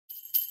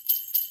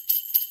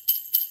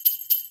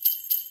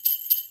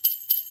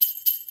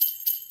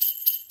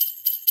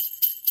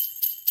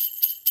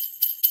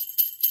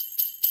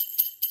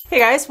Hey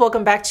guys,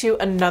 welcome back to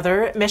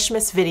another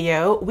Mishmas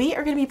video. We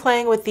are going to be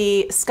playing with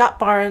the Scott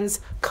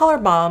Barnes Color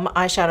Bomb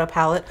eyeshadow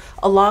palette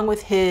along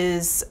with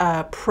his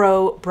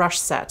Pro brush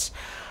set.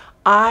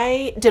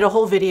 I did a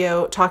whole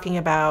video talking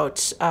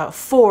about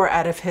 4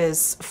 out of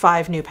his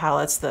 5 new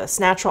palettes, the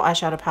Natural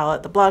eyeshadow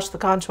palette, the blush, the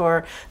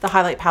contour, the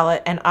highlight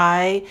palette, and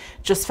I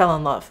just fell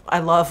in love. I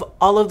love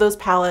all of those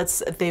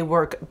palettes. They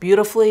work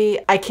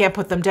beautifully. I can't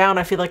put them down.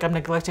 I feel like I'm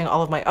neglecting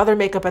all of my other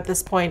makeup at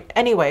this point.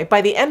 Anyway,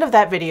 by the end of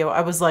that video, I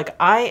was like,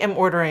 I am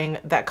ordering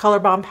that Color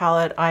Bomb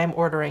palette. I am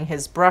ordering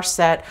his brush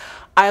set.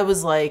 I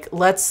was like,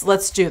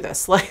 let's do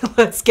this. Like,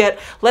 let's get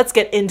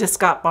into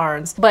Scott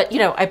Barnes. But you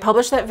know, I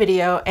published that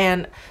video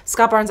and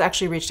Scott Barnes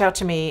actually reached out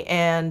to me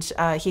and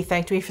he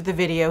thanked me for the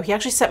video. He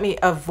actually sent me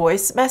a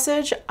voice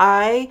message.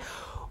 I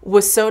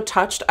was so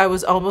touched. I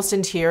was almost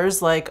in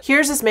tears. Like,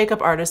 here's this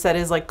makeup artist that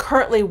is like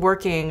currently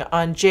working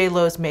on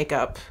J-Lo's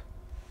makeup,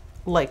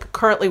 and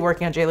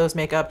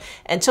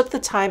took the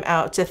time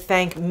out to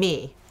thank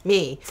me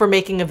for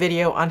making a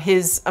video on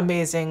his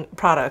amazing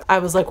product. I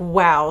was like,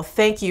 wow,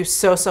 thank you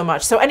so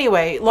much. So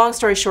anyway, long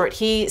story short,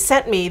 he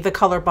sent me the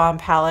Color Bomb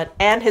palette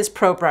and his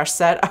Pro brush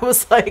set. I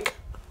was like,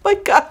 oh my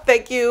God,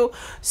 thank you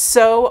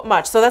so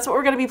much. So that's what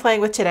we're gonna be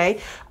playing with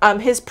today.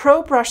 His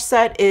Pro brush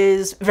set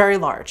is very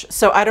large,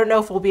 so I don't know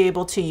if we'll be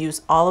able to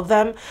use all of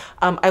them.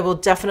 I will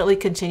definitely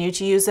continue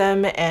to use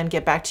them and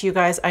get back to you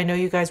guys. I know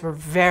you guys were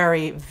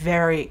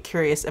very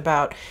curious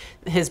about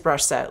his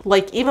brush set.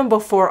 Like, even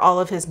before all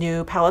of his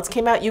new palettes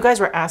came out, you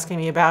guys were asking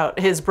me about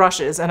his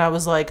brushes and I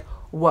was like,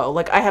 whoa,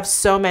 like I have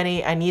so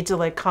many, I need to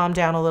like calm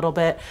down a little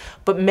bit,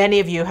 but many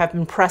of you have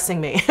been pressing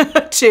me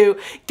to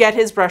get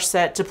his brush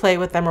set, to play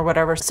with them or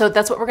whatever. So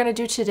that's what we're gonna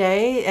do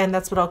today, and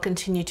that's what I'll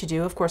continue to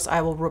do. Of course,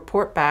 I will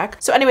report back.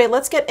 So anyway,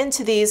 let's get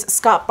into these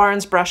Scott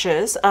Barnes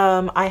brushes.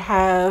 I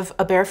have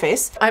a bare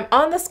face. I'm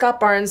on the Scott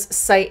Barnes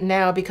site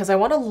now because I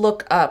wanna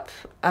look up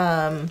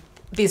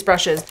these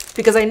brushes,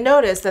 because I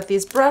noticed that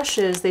these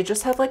brushes, they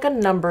just have like a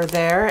number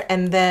there,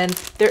 and then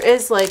there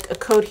is like a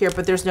code here,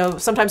 but there's no,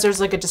 sometimes there's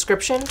like a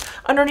description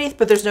underneath,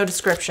 but there's no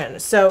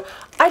description. So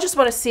I just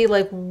want to see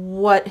like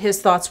what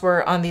his thoughts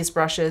were on these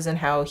brushes and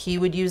how he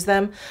would use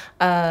them.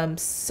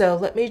 So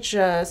let me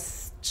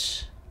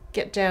just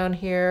get down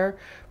here.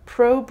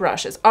 Pro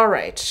brushes. All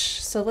right,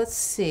 so let's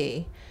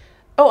see.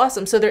 Oh,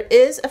 awesome. So there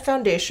is a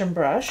foundation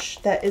brush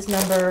that is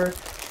number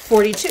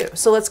 42.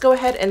 So let's go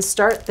ahead and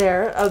start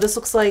there. Oh, this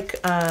looks like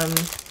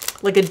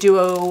a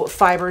duo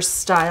fiber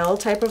style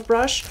type of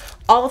brush.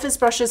 All of his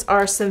brushes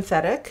are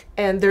synthetic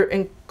and they're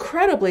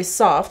incredibly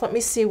soft. Let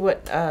me see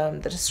what the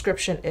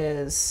description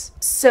is.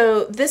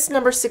 So this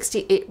number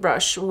 68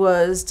 brush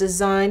was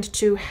designed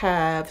to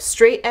have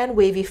straight and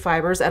wavy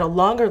fibers at a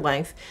longer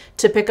length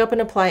to pick up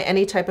and apply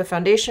any type of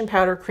foundation,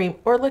 powder, cream,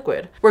 or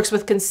liquid. Works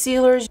with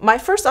concealers. My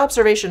first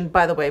observation,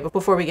 by the way,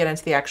 before we get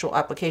into the actual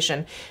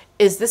application,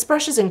 is this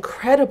brush is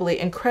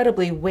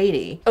incredibly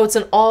weighty. Oh, it's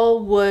an all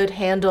wood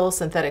handle,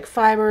 synthetic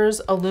fibers,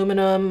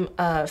 aluminum,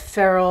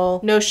 ferrule,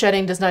 no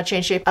shedding, does not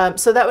change shape.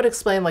 So that would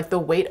explain like the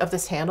weight of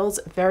this handle. It's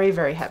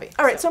very heavy.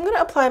 All right, so I'm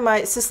gonna apply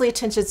my Sicily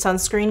Tinted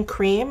Sunscreen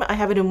Cream. I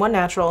have it in One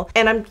Natural,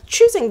 and I'm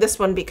choosing this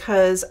one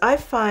because I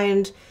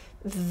find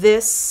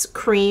this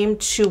cream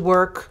to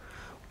work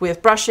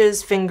with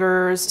brushes,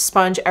 fingers,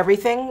 sponge,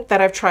 everything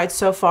that I've tried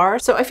so far.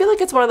 So I feel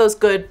like it's one of those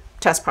good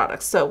test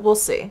products. So we'll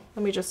see.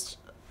 Let me just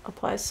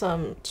apply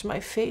some to my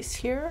face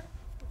here.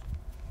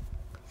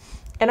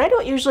 And I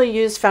don't usually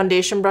use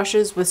foundation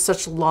brushes with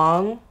such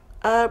long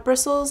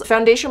bristles.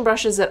 Foundation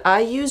brushes that I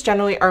use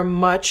generally are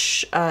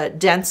much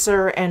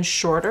denser and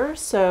shorter,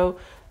 so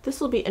this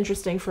will be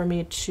interesting for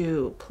me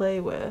to play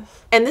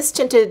with. And this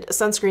tinted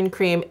sunscreen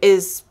cream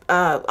is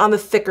on the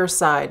thicker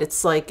side.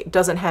 It's like,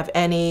 doesn't have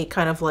any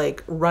kind of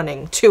like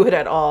running to it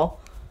at all.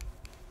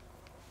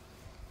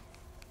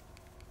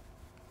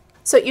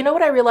 So you know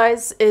what I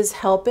realize is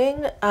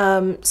helping?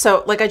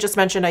 So like I just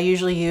mentioned, I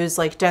usually use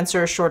like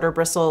denser, shorter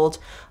bristled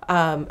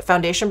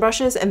foundation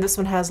brushes, and this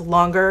one has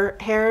longer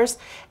hairs.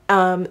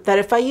 That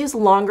if I use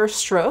longer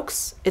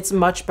strokes, it's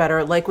much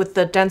better. Like with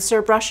the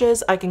denser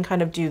brushes, I can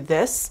kind of do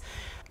this.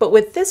 But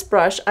with this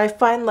brush, I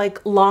find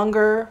like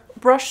longer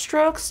brush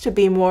strokes to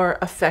be more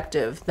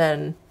effective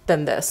than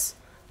this,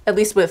 at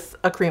least with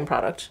a cream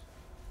product.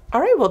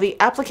 All right, well, the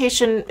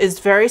application is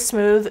very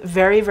smooth,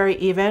 very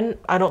even.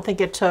 I don't think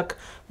it took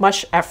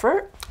much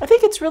effort. I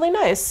think it's really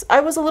nice.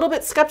 I was a little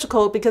bit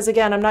skeptical because,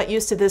 again, I'm not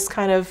used to this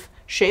kind of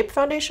shape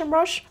foundation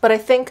brush, but I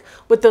think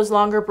with those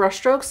longer brush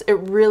strokes, it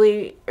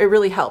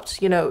really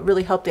helped, you know, it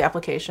really helped the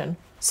application.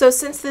 So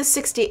since this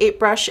 68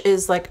 brush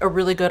is like a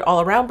really good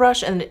all-around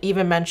brush, and it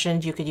even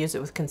mentioned you could use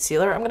it with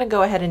concealer, I'm gonna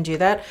go ahead and do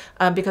that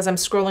because I'm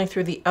scrolling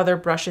through the other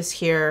brushes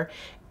here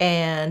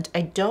and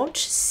I don't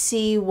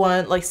see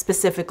one like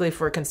specifically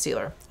for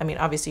concealer. I mean,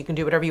 obviously you can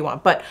do whatever you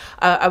want, but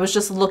I was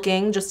just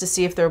looking just to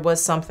see if there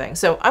was something.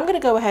 So I'm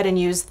gonna go ahead and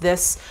use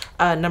this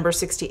number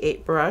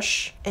 68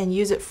 brush and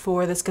use it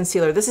for this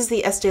concealer. This is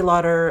the Estee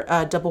Lauder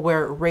Double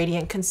Wear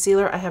Radiant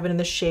Concealer. I have it in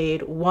the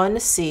shade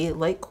 1C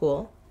Light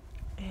Cool.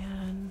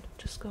 And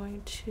just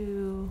going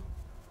to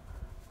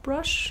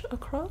brush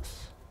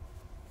across.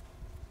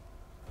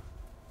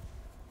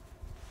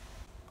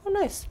 Oh,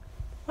 nice.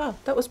 Wow,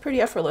 that was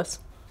pretty effortless.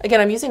 Again,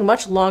 I'm using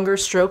much longer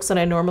strokes than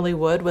I normally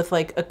would with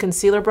like a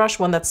concealer brush,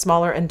 one that's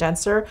smaller and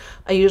denser.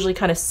 I usually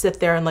kind of sit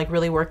there and like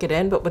really work it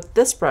in, but with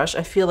this brush,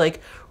 I feel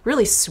like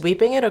really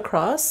sweeping it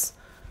across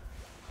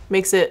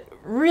makes it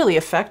really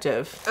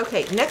effective.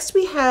 Okay, next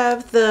we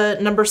have the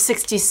number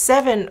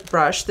 67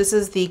 brush. This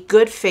is the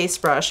Good Face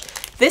brush.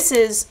 This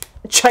is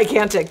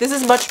gigantic. This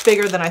is much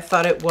bigger than I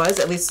thought it was,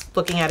 at least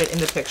looking at it in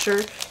the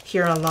picture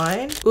here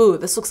online. Ooh,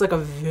 this looks like a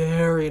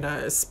very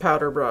nice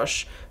powder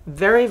brush.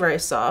 Very, very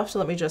soft.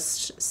 Let me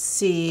just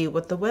see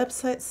what the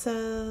website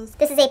says.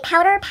 This is a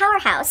powder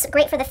powerhouse,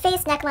 great for the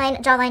face,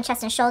 neckline, jawline,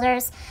 chest, and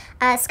shoulders.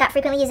 Scott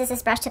frequently uses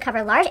this brush to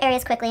cover large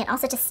areas quickly and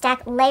also to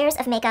stack layers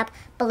of makeup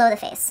below the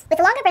face. With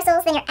longer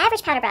bristles than your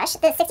average powder brush,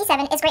 the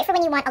 67 is great for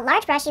when you want a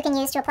large brush you can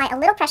use to apply a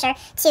little pressure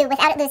to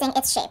without it losing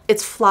its shape.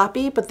 It's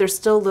floppy, but there's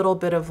still a little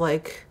bit of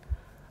like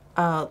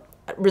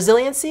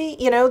resiliency.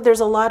 You know, there's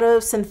a lot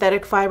of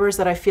synthetic fibers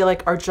that I feel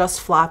like are just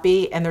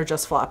floppy, and they're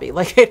just floppy.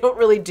 Like they don't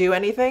really do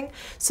anything.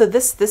 So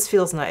this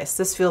feels nice.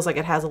 This feels like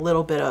it has a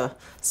little bit of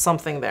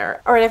something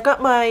there. All right, I've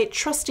got my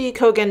trusty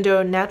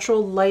Kogendo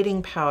Natural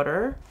Lighting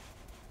Powder.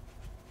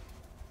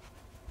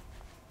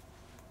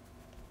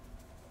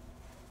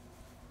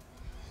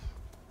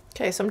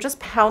 Okay, so I'm just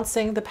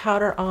pouncing the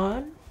powder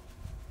on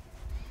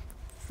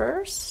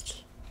first.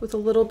 With a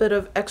little bit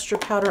of extra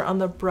powder on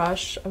the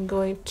brush, I'm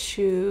going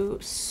to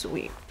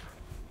sweep.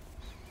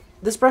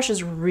 This brush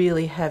is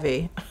really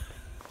heavy.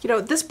 You know,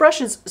 this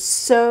brush is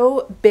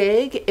so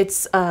big.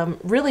 It's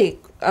really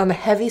on the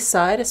heavy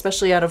side,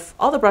 especially out of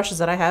all the brushes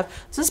that I have.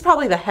 This is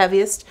probably the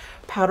heaviest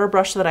powder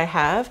brush that I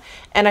have.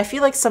 And I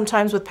feel like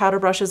sometimes with powder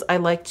brushes, I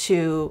like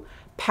to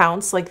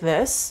pounce like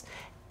this.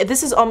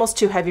 This is almost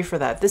too heavy for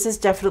that. This is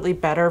definitely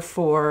better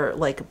for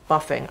like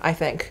buffing, I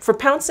think. For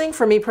pouncing,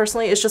 for me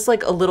personally, it's just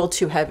like a little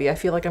too heavy. I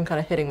feel like I'm kind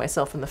of hitting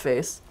myself in the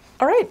face.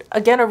 All right,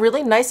 again, a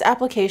really nice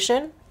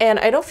application. And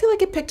I don't feel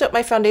like it picked up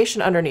my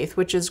foundation underneath,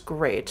 which is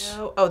great.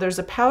 Oh, there's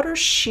a powder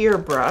sheer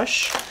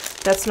brush.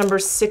 That's number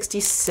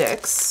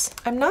 66.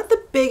 I'm not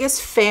the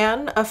biggest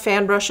fan of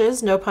fan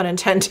brushes, no pun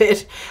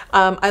intended.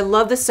 I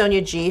love the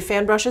Sonia G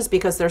fan brushes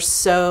because they're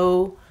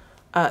so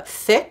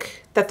thick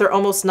that they're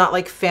almost not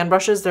like fan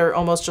brushes. They're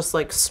almost just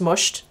like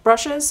smushed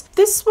brushes.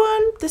 This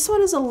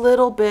one is a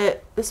little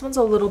bit, this one's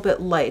a little bit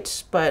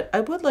light, but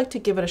I would like to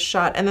give it a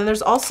shot. And then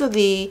there's also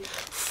the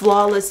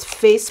Flawless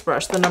Face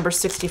brush, the number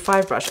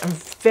 65 brush. I'm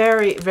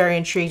very, very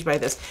intrigued by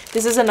this.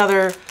 This is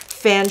another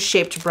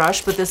fan-shaped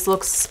brush, but this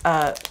looks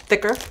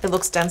thicker. It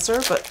looks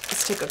denser, but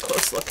let's take a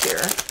close look here.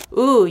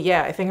 Ooh,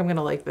 yeah, I think I'm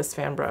gonna like this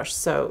fan brush.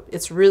 So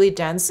it's really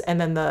dense, and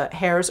then the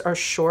hairs are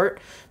short,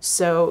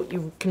 so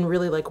you can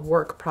really like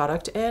work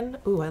product in.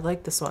 Ooh, I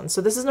like this one. So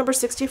this is number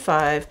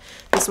 65.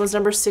 This one's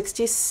number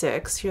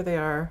 66. Here they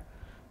are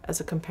as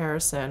a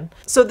comparison.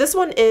 So this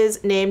one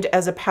is named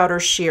as a powder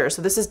sheer.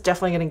 So this is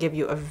definitely gonna give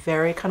you a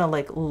very kind of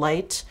like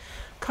light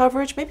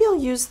coverage. Maybe I'll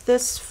use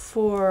this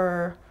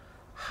for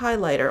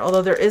highlighter,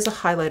 although there is a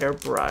highlighter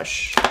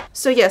brush.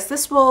 So yes,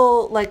 this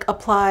will like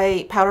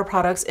apply powder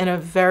products in a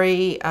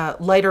very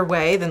lighter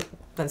way than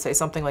say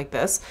something like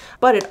this.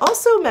 But it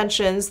also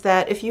mentions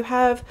that if you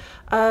have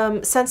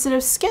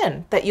sensitive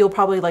skin, that you'll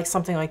probably like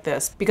something like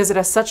this because it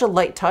has such a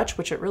light touch,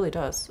 which it really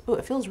does. Oh,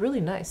 it feels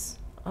really nice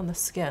on the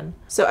skin.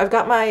 So I've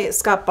got my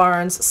Scott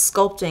Barnes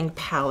sculpting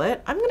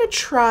palette. I'm gonna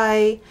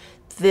try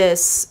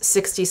this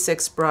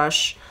 66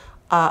 brush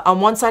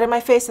on one side of my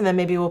face, and then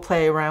maybe we'll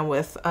play around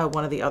with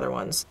one of the other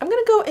ones. I'm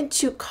gonna go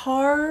into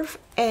Carve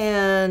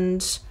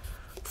and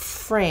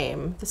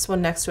Frame, this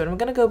one next to it. I'm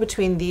gonna go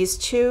between these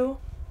two.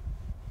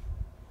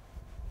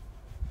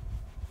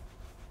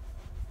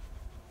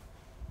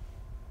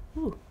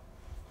 Ooh.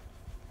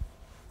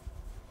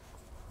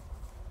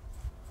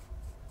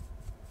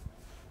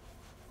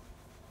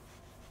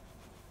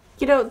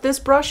 You know, this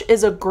brush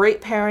is a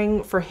great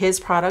pairing for his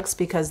products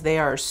because they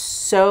are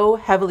so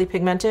heavily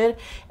pigmented.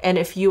 And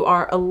if you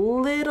are a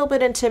little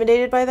bit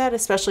intimidated by that,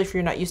 especially if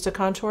you're not used to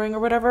contouring or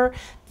whatever,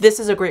 this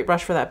is a great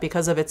brush for that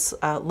because of its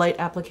light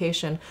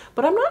application.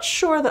 But I'm not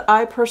sure that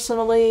I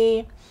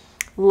personally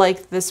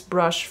like this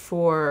brush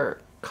for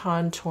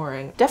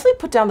contouring. Definitely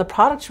put down the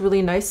product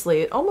really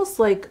nicely. It almost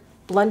like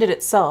blended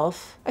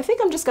itself. I think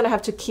I'm just gonna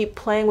have to keep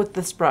playing with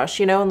this brush,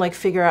 you know, and like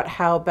figure out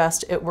how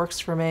best it works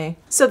for me.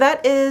 So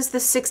that is the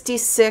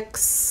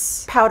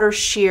 66 Powder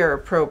Sheer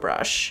Pro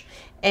Brush.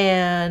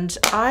 And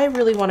I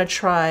really wanna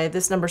try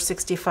this number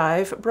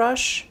 65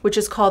 brush, which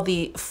is called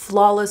the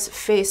Flawless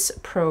Face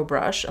Pro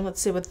Brush. And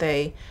let's see what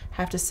they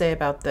have to say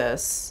about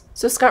this.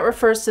 So Scott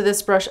refers to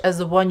this brush as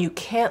the one you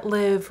can't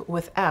live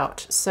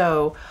without.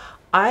 So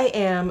I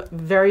am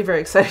very,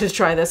 very excited to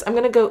try this. I'm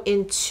gonna go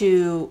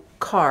into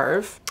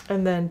Carve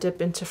and then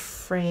dip into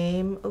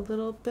Frame a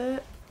little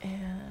bit.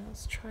 And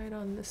let's try it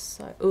on this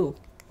side. Ooh,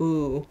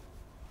 ooh,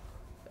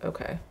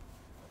 okay.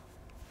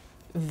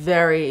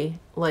 Very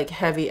like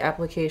heavy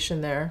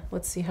application there.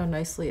 Let's see how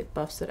nicely it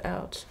buffs it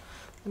out.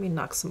 Let me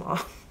knock some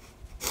off.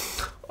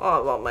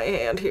 Oh, I'm on my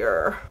hand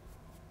here.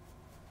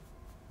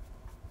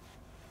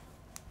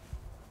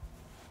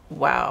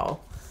 Wow.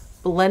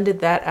 blended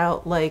that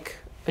out like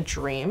a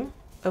dream.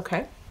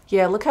 Okay.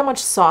 Yeah, look how much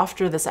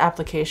softer this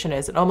application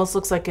is. It almost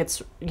looks like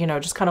it's, you know,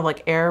 just kind of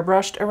like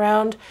airbrushed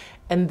around.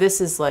 And this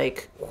is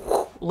like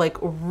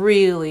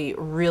really,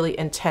 really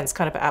intense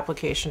kind of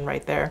application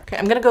right there. Okay,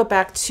 I'm gonna go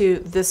back to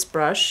this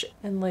brush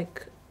and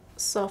like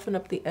soften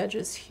up the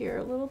edges here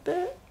a little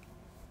bit.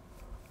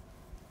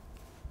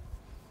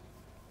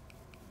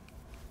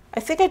 I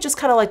think I just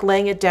kind of like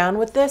laying it down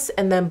with this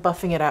and then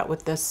buffing it out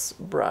with this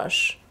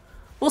brush.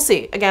 We'll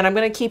see. Again, I'm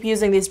going to keep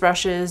using these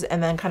brushes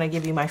and then kind of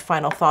give you my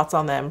final thoughts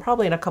on them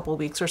probably in a couple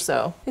weeks or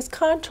so. His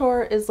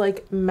contour is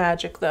like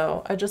magic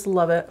though. I just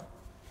love it.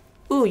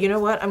 Ooh, you know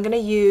what? I'm going to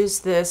use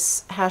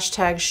this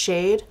hashtag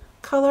shade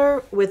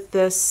color with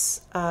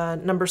this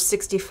number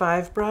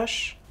 65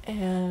 brush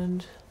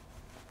and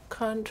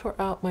contour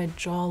out my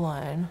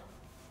jawline.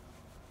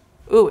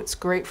 Ooh, it's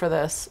great for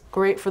this.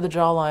 Great for the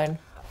jawline.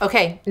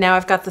 Okay, now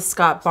I've got the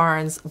Scott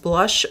Barnes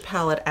blush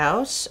palette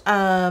out.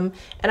 And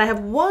I have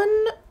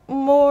one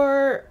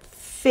more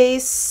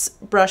face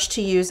brush to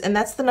use, and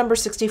that's the number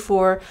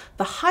 64,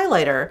 the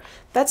highlighter.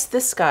 That's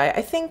this guy.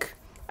 I think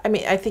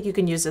you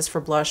can use this for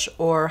blush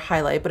or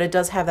highlight, but it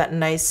does have that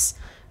nice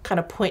kind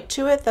of point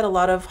to it that a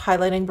lot of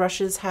highlighting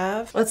brushes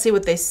have. Let's see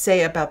what they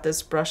say about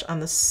this brush on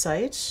the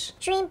site.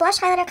 Dream blush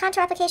highlighter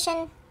contour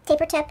application,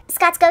 taper tip.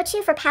 Scott's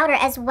go-to for powder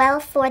as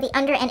well for the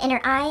under and inner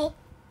eye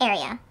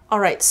area. All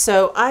right,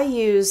 so I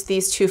used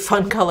these two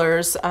fun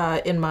colors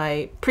in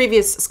my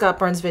previous Scott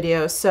Barnes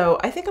video, so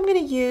I think I'm gonna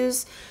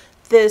use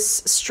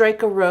this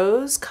Strike a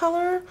Rose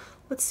color.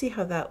 Let's see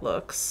how that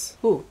looks.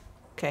 Ooh,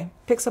 okay,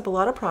 picks up a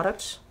lot of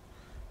product.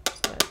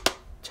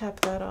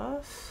 Tap that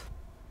off.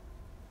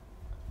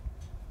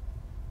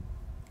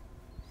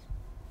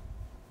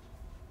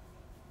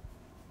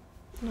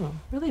 Oh,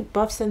 really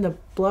buffs in the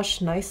blush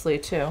nicely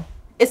too.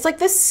 It's like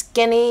this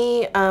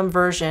skinny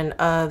version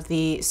of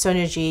the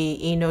Sonyoji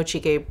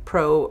Inochige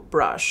Pro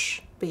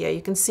brush. But yeah,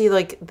 you can see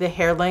like the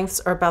hair lengths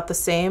are about the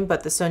same,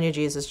 but the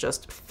Sonyoji's is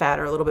just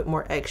fatter, a little bit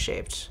more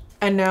egg-shaped.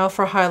 And now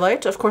for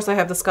highlight, of course I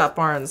have the Scott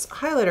Barnes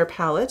highlighter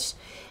palette.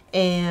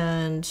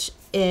 And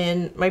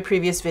in my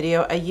previous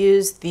video, I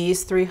used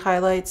these three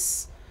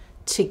highlights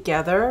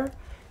together.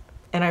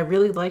 And I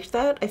really liked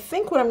that. I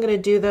think what I'm gonna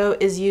do though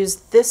is use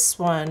this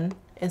one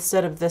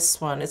instead of this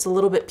one. It's a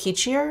little bit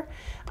peachier.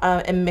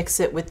 And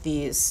mix it with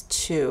these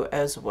two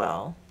as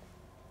well.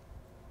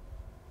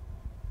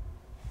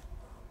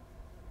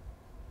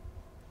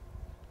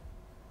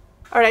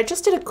 All right, I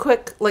just did a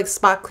quick like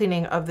spot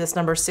cleaning of this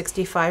number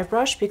 65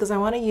 brush because I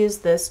want to use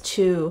this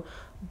to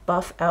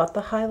buff out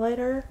the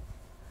highlighter.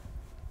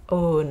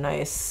 Oh,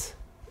 nice.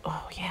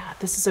 Oh yeah,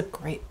 this is a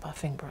great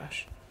buffing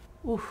brush.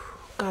 Ooh,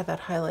 God,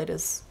 that highlight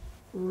is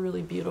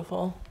really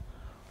beautiful.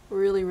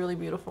 Really, really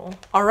beautiful.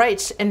 All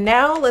right, and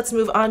now let's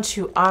move on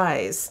to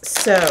eyes.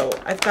 So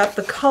I've got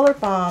the Color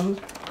Bomb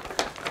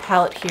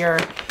palette here,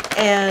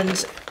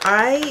 and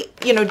I,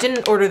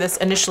 didn't order this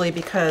initially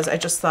because I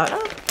just thought,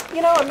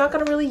 I'm not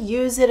gonna really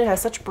use it. It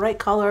has such bright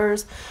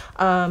colors.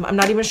 I'm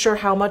not even sure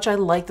how much I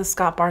like the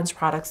Scott Barnes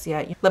products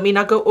yet. Let me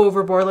not go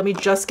overboard. Let me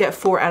just get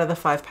 4 out of the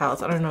 5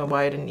 palettes. I don't know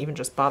why I didn't even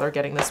just bother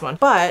getting this one.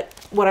 But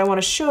what I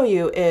wanna show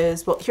you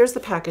is, well, here's the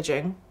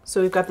packaging.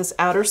 So we've got this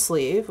outer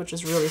sleeve, which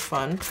is really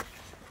fun.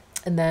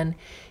 And then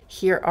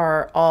here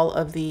are all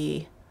of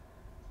the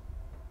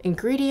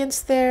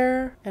ingredients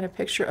there and a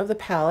picture of the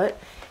palette.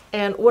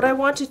 And what I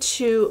wanted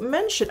to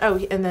mention,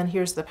 oh, and then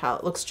here's the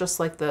palette. Looks just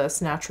like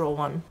this natural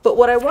one. But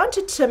what I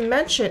wanted to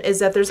mention is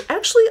that there's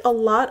actually a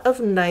lot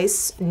of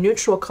nice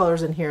neutral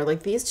colors in here.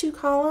 Like these 2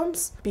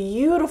 columns,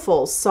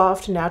 beautiful,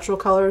 soft, natural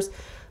colors.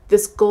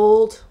 This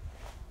gold,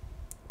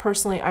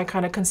 personally, I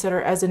kind of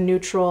consider as a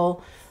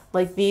neutral.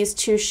 Like these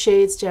 2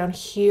 shades down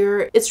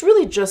here. It's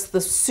really just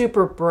the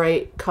super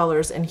bright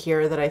colors in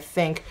here that I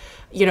think,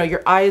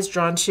 your eye is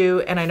drawn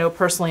to. And I know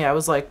personally I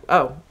was like,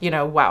 oh,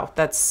 wow,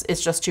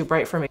 it's just too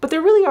bright for me. But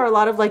there really are a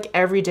lot of like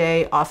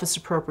everyday office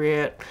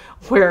appropriate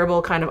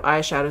wearable kind of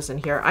eyeshadows in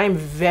here. I am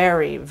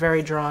very,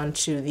 very drawn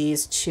to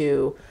these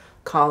 2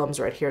 columns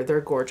right here. They're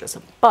gorgeous.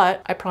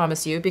 But I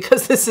promise you,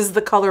 because this is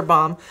the Color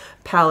Bomb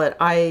palette,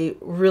 I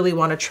really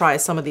want to try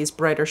some of these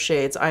brighter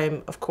shades. I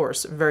am, of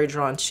course, very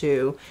drawn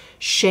to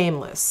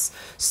Shameless.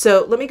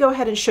 So let me go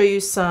ahead and show you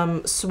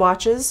some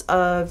swatches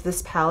of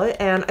this palette.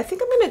 And I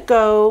think I'm going to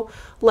go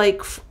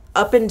like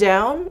up and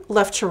down,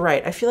 left to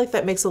right. I feel like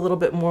that makes a little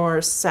bit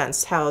more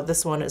sense how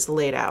this one is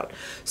laid out.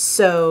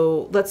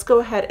 So let's go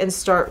ahead and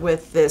start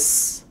with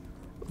this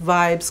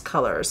Vibes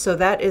color. So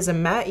that is a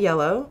matte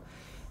yellow.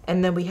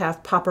 And then we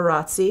have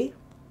Paparazzi,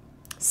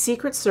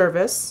 Secret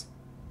Service,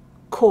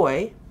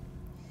 Koi,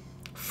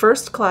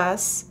 First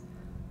Class,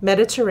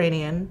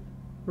 Mediterranean,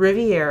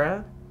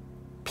 Riviera,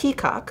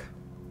 Peacock,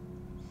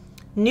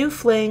 New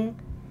Fling,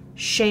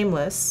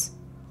 Shameless,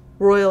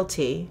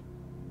 Royalty,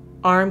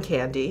 Arm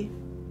Candy,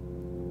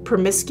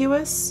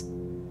 Promiscuous,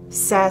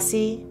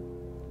 Sassy,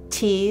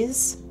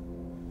 Tease,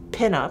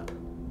 Pinup,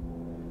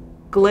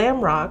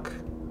 Glam Rock,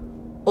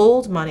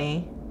 Old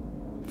Money,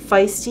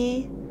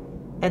 Feisty,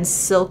 and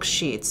Silk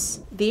Sheets.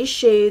 these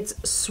shades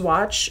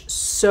swatch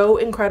so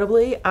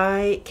incredibly.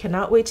 I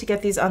cannot wait to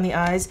get these on the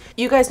eyes.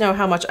 You guys know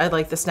how much I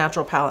like this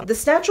natural palette.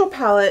 This natural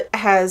palette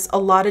has a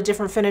lot of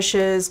different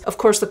finishes. Of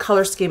course, the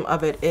color scheme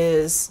of it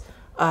is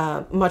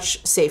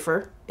much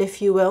safer,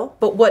 if you will.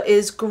 But what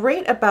is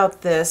great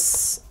about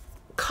this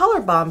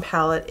Color Bomb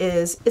palette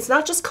is it's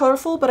not just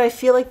colorful, but I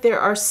feel like there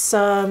are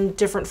some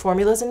different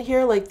formulas in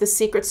here. Like the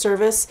Secret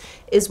Service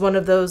is one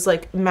of those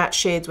like matte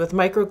shades with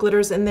micro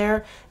glitters in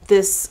there.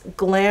 This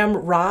Glam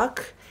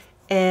Rock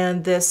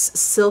and this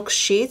Silk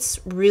Sheets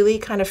really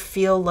kind of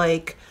feel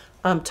like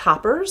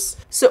toppers.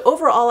 So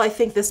overall, I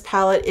think this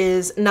palette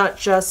is not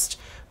just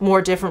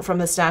more different from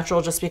this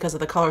natural just because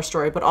of the color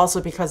story, but also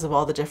because of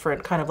all the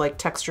different kind of like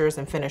textures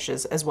and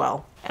finishes as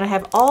well. And I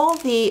have all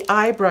the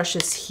eye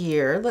brushes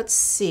here. Let's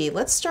see,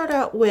 let's start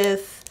out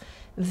with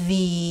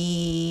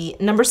the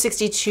number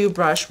 62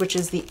 brush, which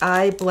is the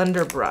eye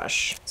blender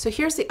brush. So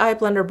here's the eye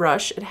blender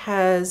brush. It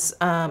has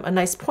a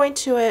nice point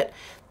to it.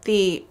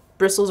 The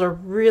bristles are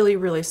really,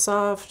 really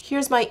soft.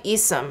 Here's my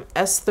Esom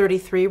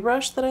S33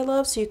 brush that I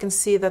love. So you can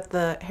see that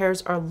the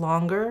hairs are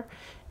longer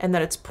and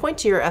that it's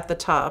pointier at the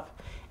top.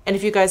 And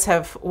if you guys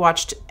have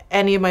watched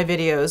any of my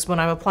videos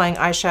when I'm applying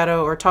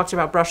eyeshadow or talked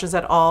about brushes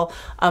at all,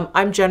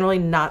 I'm generally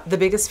not the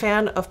biggest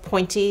fan of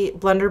pointy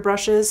blender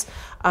brushes.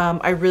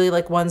 I really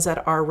like ones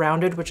that are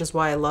rounded, which is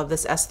why I love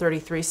this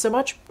S33 so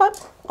much,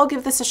 but I'll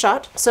give this a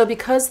shot. So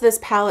because this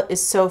palette is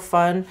so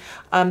fun,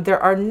 there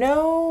are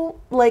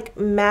no like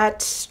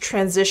matte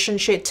transition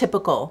shade,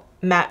 typical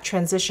matte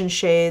transition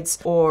shades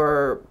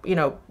or, you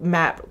know,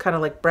 matte kind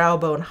of like brow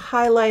bone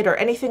highlight or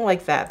anything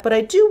like that. But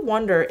I do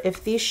wonder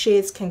if these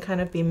shades can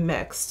kind of be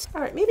mixed.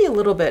 All right, maybe a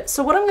little bit.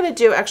 So what I'm gonna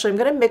do, actually, I'm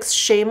gonna mix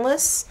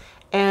Shameless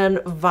and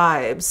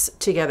Vibes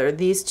together,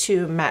 these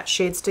two matte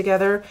shades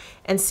together,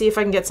 and see if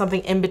I can get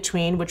something in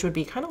between, which would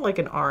be kind of like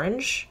an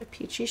orange, a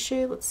peachy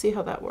shade. Let's see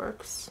how that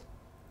works.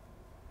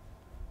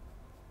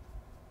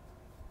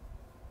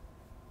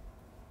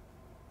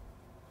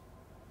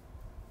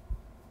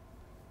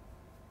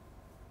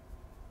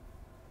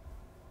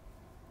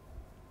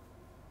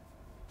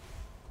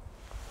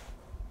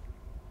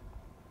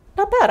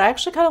 Not bad, I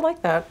actually kind of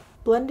like that.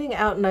 Blending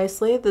out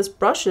nicely. This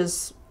brush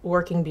is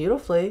working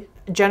beautifully.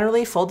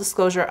 Generally, full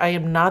disclosure, I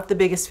am not the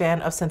biggest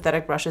fan of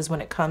synthetic brushes when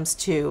it comes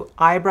to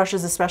eye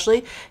brushes,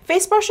 especially.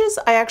 Face brushes,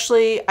 I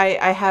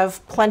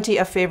have plenty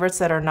of favorites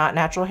that are not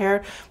natural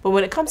hair, but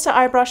when it comes to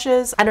eye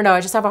brushes, I don't know,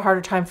 I just have a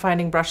harder time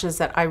finding brushes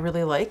that I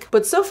really like.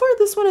 But so far,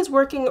 this one is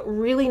working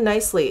really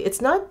nicely.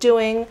 It's not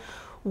doing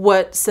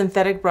what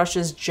synthetic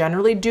brushes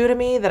generally do to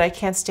me that I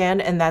can't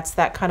stand, and that's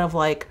that kind of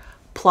like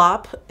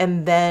plop,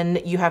 and then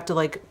you have to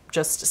like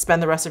just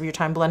spend the rest of your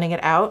time blending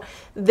it out.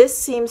 This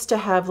seems to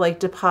have like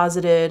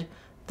deposited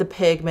the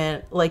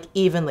pigment like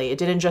evenly. It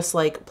didn't just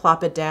like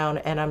plop it down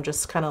and I'm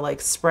just kind of like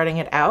spreading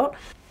it out.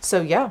 So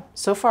yeah,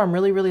 so far I'm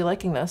really, really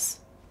liking this.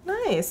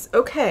 Nice,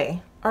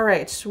 okay. All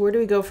right, where do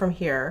we go from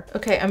here?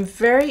 Okay, I'm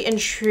very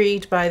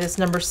intrigued by this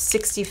number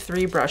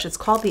 63 brush. It's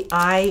called the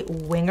Eye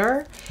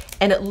Winger,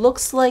 and it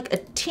looks like a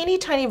teeny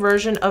tiny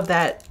version of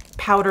that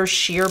powder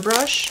sheer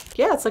brush.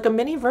 Yeah, it's like a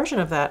mini version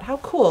of that. How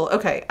cool.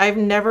 Okay, I've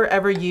never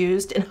ever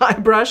used an eye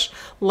brush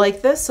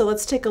like this, so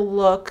let's take a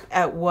look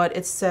at what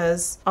it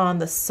says on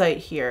the site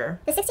here.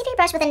 The 63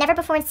 brush with a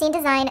never-before-seen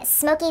design,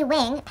 Smoky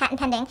Wing, patent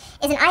pending,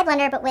 is an eye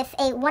blender but with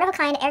a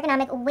one-of-a-kind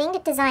ergonomic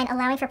winged design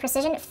allowing for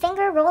precision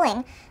finger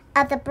rolling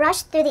of the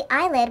brush through the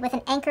eyelid with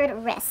an anchored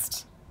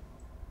wrist.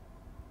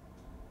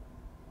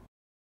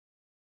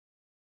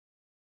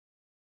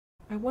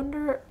 I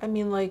wonder, I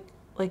mean, like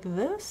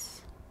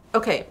this?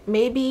 Okay,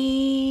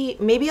 maybe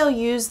I'll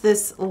use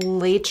this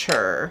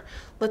later.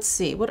 Let's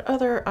see, what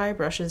other eye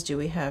brushes do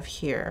we have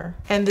here?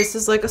 And this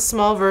is like a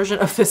small version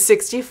of the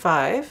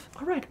 65.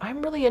 All right,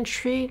 I'm really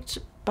intrigued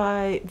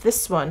by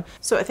this one.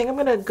 So I think I'm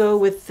gonna go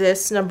with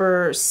this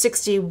number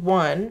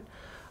 61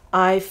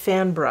 eye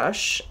fan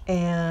brush.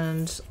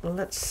 And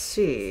let's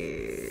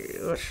see,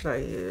 what should I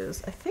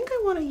use? I think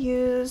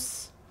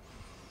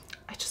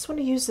I just want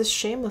to use this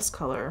Shameless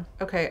color.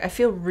 Okay, I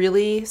feel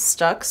really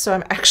stuck, so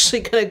I'm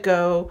actually gonna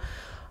go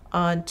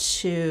on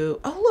to,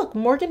 oh look,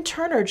 Morgan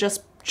Turner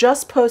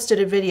just posted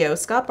a video,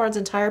 Scott Barnes'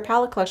 entire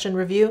palette collection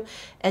review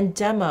and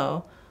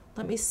demo.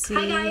 Let me see.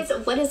 Hi guys,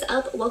 what is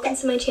up? Welcome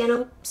to my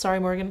channel. Sorry,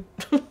 Morgan.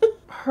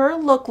 Her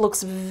look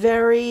looks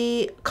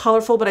very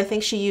colorful, but I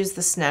think she used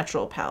this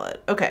natural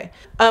palette. Okay,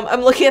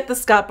 I'm looking at the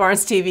Scott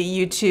Barnes TV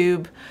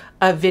YouTube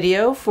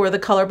video for the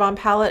Color Bomb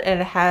palette, and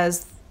it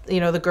has, you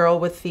know, the girl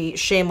with the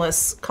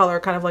Shameless color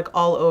kind of like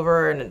all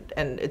over,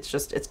 and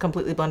it's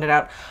completely blended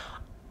out.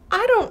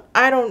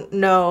 I don't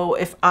know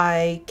if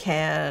I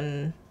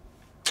can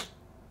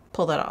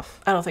pull that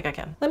off. I don't think I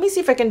can. Let me see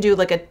if I can do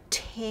like a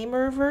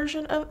tamer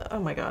version of, oh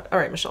my God. All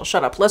right, Michelle,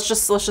 shut up. Let's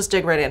just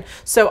dig right in.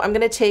 So I'm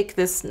gonna take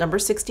this number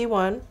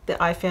 61,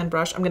 the eye fan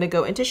brush. I'm gonna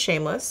go into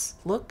Shameless.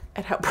 Look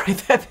at how bright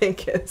that thing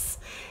is.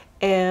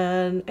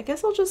 And I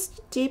guess I'll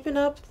just deepen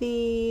up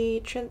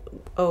the,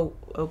 oh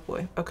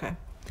boy, okay.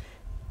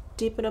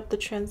 Deepen up the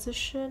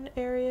transition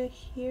area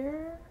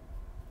here.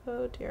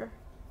 Oh dear.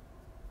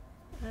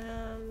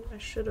 And I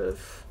should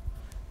have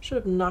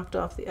knocked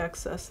off the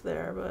excess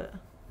there, but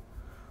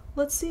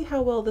let's see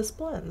how well this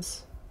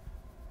blends.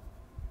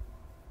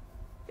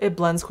 It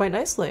blends quite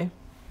nicely.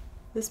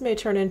 This may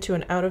turn into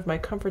an out of my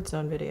comfort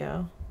zone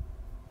video.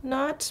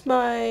 Not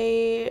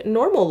my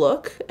normal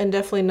look, and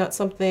definitely not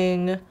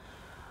something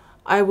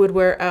I would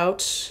wear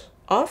out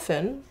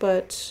often,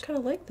 but kind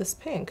of like this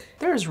pink.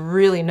 There's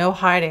really no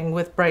hiding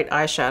with bright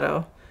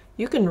eyeshadow.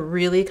 You can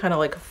really kind of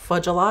like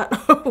fudge a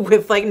lot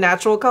with like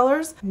natural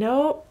colors.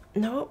 Nope,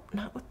 nope,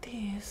 not with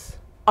these.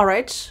 All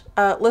right,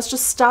 let's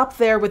just stop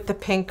there with the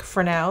pink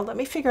for now. Let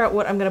me figure out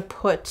what I'm gonna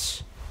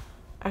put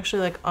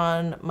actually like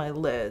on my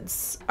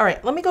lids. All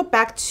right, let me go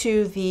back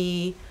to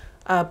the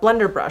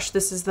blender brush.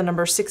 This is the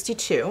number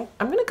 62.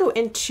 I'm gonna go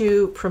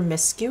into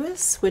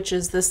Promiscuous, which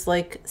is this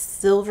like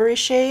silvery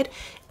shade,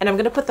 and I'm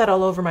gonna put that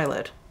all over my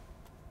lid.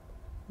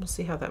 We'll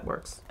see how that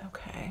works.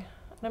 Okay,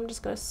 and I'm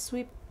just gonna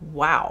sweep.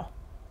 Wow,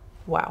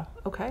 wow,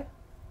 okay.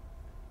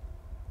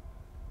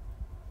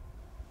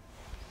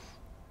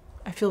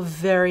 I feel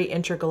very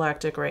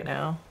intergalactic right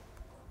now.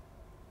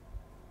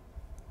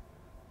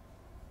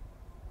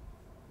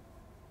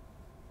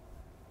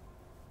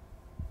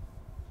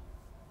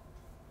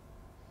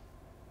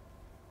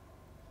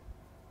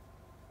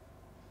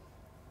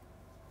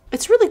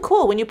 It's really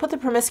cool when you put the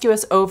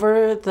Promiscuous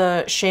over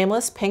the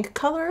Shameless pink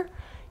color,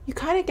 you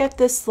kind of get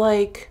this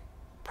like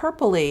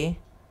purpley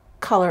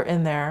color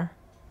in there.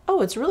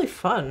 Oh, it's really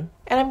fun.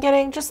 And I'm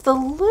getting just the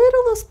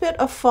littlest bit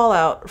of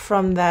fallout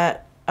from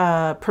that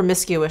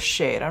Promiscuous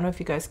shade. I don't know if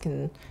you guys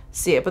can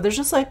see it, but there's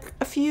just like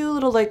a few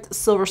little like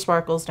silver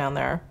sparkles down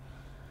there.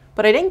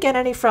 But I didn't get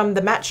any from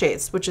the matte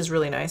shades, which is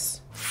really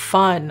nice.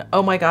 Fun.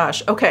 Oh my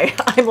gosh. Okay,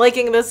 I'm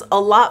liking this a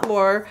lot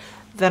more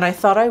than I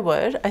thought I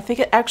would. I think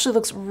it actually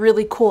looks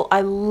really cool. I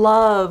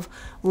love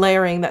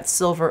layering that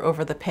silver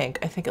over the pink.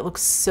 I think it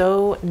looks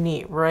so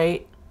neat,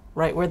 right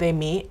where they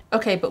meet.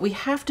 Okay, but we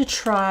have to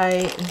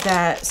try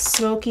that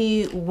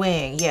smoky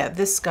wing. Yeah,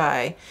 this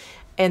guy,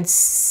 and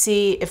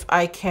see if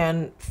I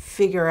can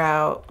figure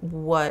out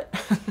what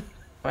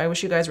I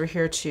wish you guys were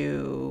here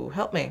to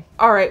help me.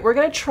 All right, we're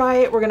gonna try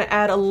it. We're gonna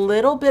add a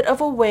little bit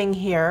of a wing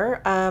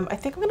here. I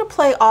think I'm gonna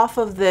play off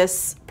of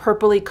this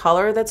purpley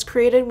color that's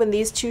created when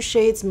these two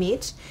shades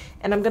meet.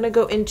 And I'm gonna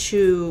go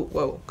into,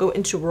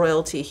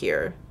 Royalty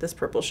here, this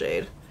purple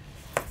shade.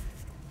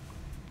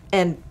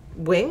 And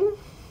wing, we'll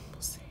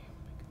see.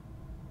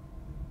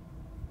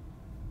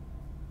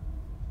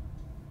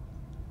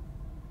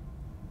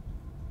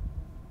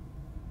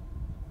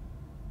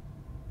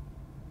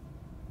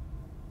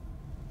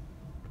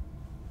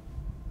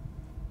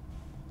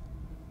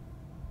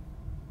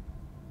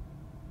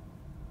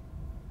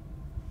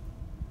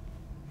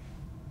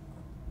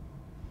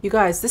 You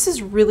guys, this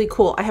is really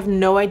cool. I have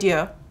no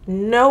idea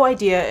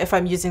if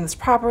I'm using this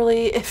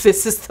properly, if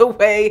this is the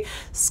way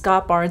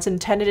Scott Barnes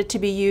intended it to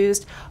be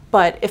used.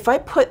 But if I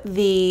put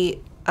the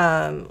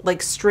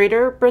like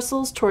straighter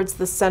bristles towards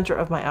the center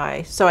of my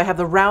eye, so I have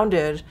the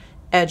rounded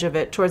edge of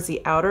it towards the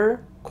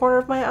outer corner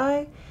of my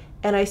eye,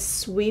 and I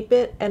sweep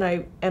it and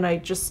I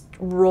just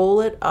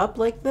roll it up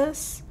like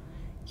this,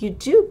 you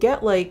do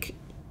get like,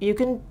 you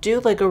can do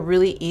like a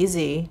really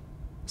easy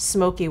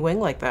smoky wing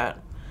like that.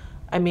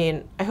 I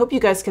mean, I hope you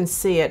guys can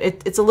see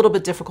it. It's a little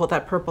bit difficult,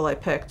 that purple I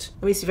picked.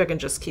 Let me see if I can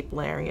just keep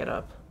layering it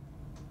up.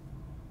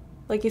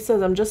 Like he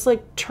says, I'm just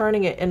like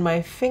turning it in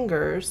my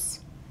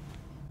fingers.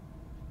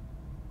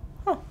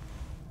 Huh,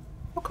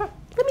 okay.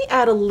 Let me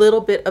add a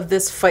little bit of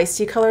this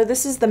feisty color.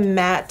 This is the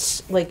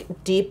matte,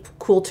 like deep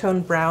cool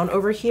tone brown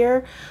over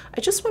here.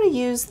 I just want to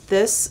use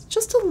this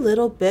just a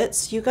little bit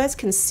so you guys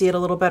can see it a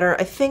little better.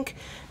 I think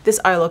this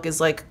eye look is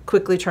like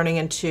quickly turning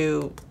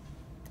into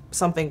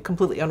something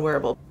completely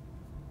unwearable.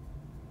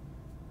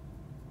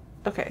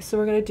 Okay, so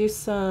we're gonna do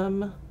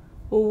some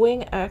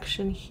wing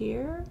action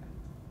here.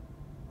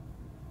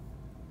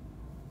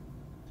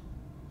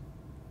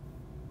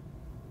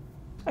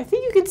 I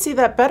think you can see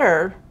that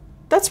better.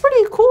 That's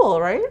pretty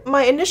cool, right?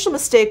 My initial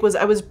mistake was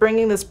I was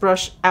bringing this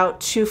brush out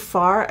too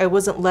far. I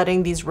wasn't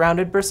letting these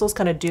rounded bristles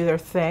kind of do their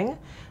thing.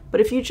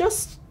 But if you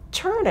just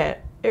turn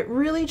it, it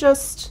really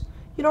just,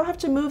 you don't have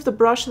to move the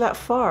brush that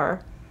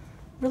far.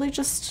 It really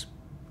just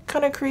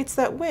kind of creates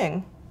that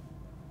wing.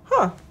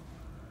 Huh.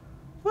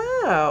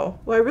 Wow,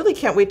 well, I really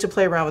can't wait to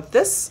play around with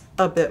this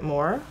a bit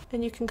more.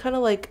 And you can kind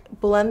of like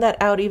blend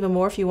that out even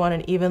more if you want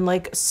an even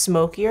like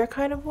smokier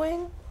kind of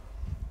wing.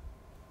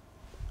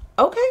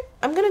 Okay,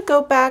 I'm gonna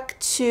go back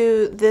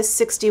to this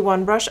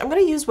 61 brush. I'm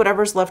gonna use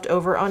whatever's left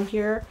over on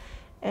here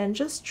and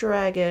just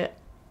drag it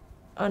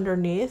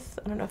underneath.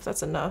 I don't know if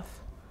that's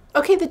enough.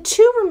 Okay, the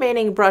two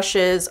remaining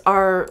brushes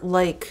are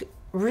like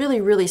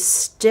really, really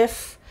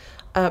stiff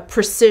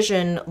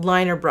precision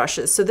liner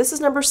brushes. So this is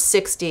number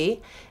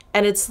 60.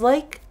 and it's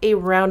like a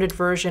rounded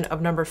version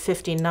of number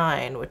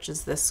 59, which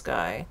is this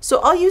guy. So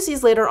I'll use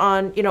these later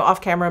on, you know,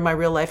 off camera in my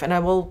real life, and I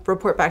will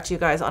report back to you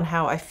guys on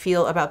how I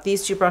feel about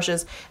these two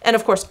brushes. And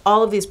of course,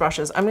 all of these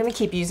brushes, I'm gonna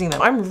keep using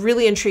them. I'm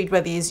really intrigued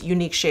by these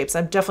unique shapes.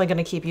 I'm definitely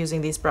gonna keep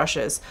using these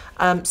brushes.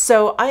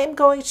 So I am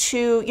going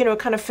to, you know,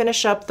 kind of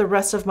finish up the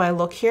rest of my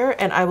look here,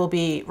 and I will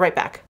be right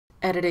back.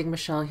 Editing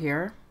Michelle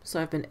here.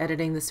 So I've been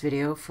editing this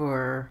video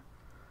for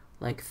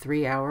like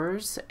 3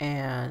 hours,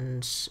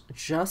 and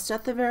just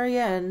at the very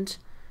end,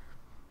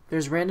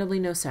 there's randomly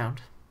no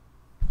sound.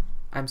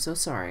 I'm so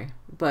sorry,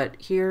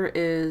 but here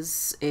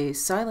is a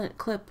silent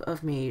clip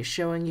of me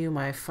showing you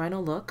my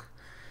final look.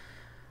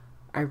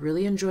 I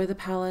really enjoy the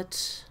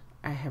palette.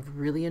 I have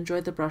really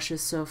enjoyed the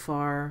brushes so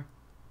far.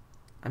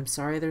 I'm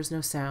sorry there's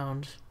no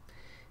sound.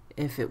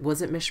 If it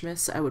wasn't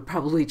Mishmish, I would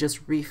probably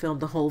just refilm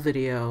the whole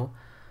video.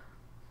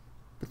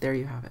 But there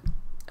you have it.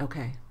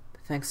 Okay,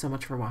 thanks so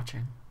much for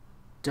watching.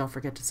 Don't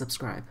forget to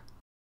subscribe.